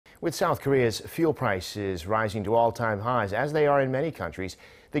With South Korea's fuel prices rising to all-time highs, as they are in many countries,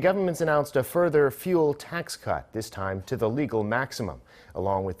 the government's announced a further fuel tax cut, this time to the legal maximum.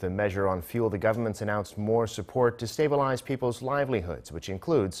 Along with the measure on fuel, the government's announced more support to stabilize people's livelihoods, which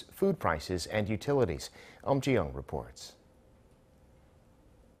includes food prices and utilities. Eum Ji-young reports.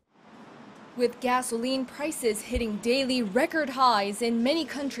 With gasoline prices hitting daily record highs in many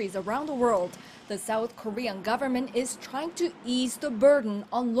countries around the world, the South Korean government is trying to ease the burden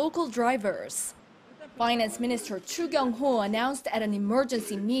on local drivers. Finance Minister Choo Kyung-ho announced at an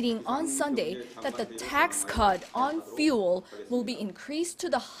emergency meeting on Sunday that the tax cut on fuel will be increased to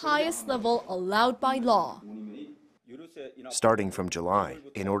the highest level allowed by law. Starting from July,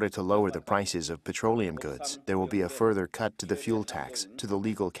 in order to lower the prices of petroleum goods, there will be a further cut to the fuel tax to the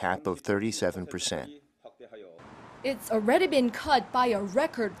legal cap of 37%. It's already been cut by a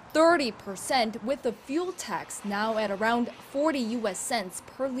record 30%, with the fuel tax now at around 40 US cents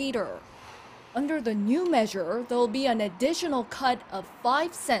per liter. Under the new measure, there'll be an additional cut of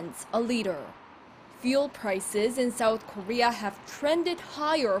 5 cents a liter. Fuel prices in South Korea have trended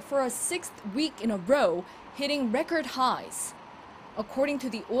higher for a 6th week in a row, hitting record highs. According to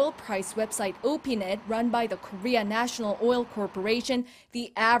the oil price website OPNet, run by the Korea National Oil Corporation,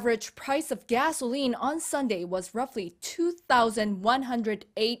 the average price of gasoline on Sunday was roughly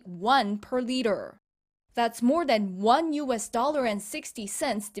 2,108 won per liter. That's more than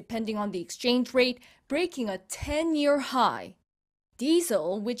 $1.60 depending on the exchange rate, breaking a 10-year high.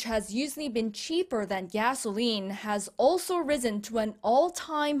 Diesel, which has usually been cheaper than gasoline, has also risen to an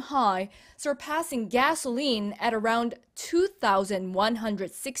all-time high, surpassing gasoline at around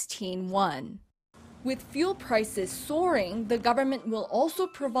 2,116 won. With fuel prices soaring, the government will also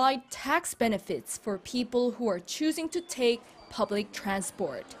provide tax benefits for people who are choosing to take public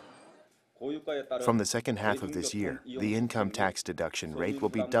transport. From the second half of this year, the income tax deduction rate will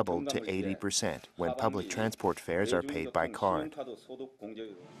be doubled to 80% when public transport fares are paid by card.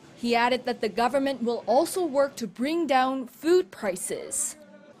 He added that the government will also work to bring down food prices.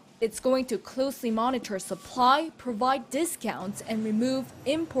 It's going to closely monitor supply, provide discounts, and remove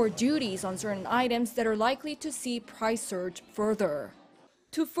import duties on certain items that are likely to see price surge further.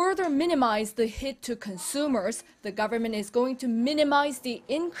 To further minimize the hit to consumers, the government is going to minimize the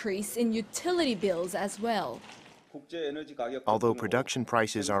increase in utility bills as well. Although production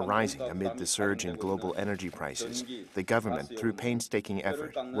prices are rising amid the surge in global energy prices, the government, through painstaking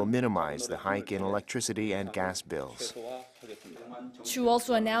effort, will minimize the hike in electricity and gas bills. Choo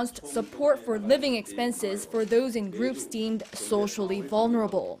also announced support for living expenses for those in groups deemed socially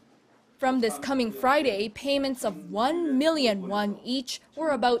vulnerable. From this coming Friday, payments of 1 million won each, or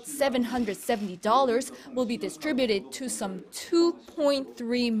about $770, will be distributed to some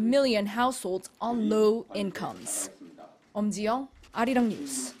 2.3 million households on low incomes. Eum Ji-young, Arirang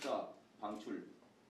News.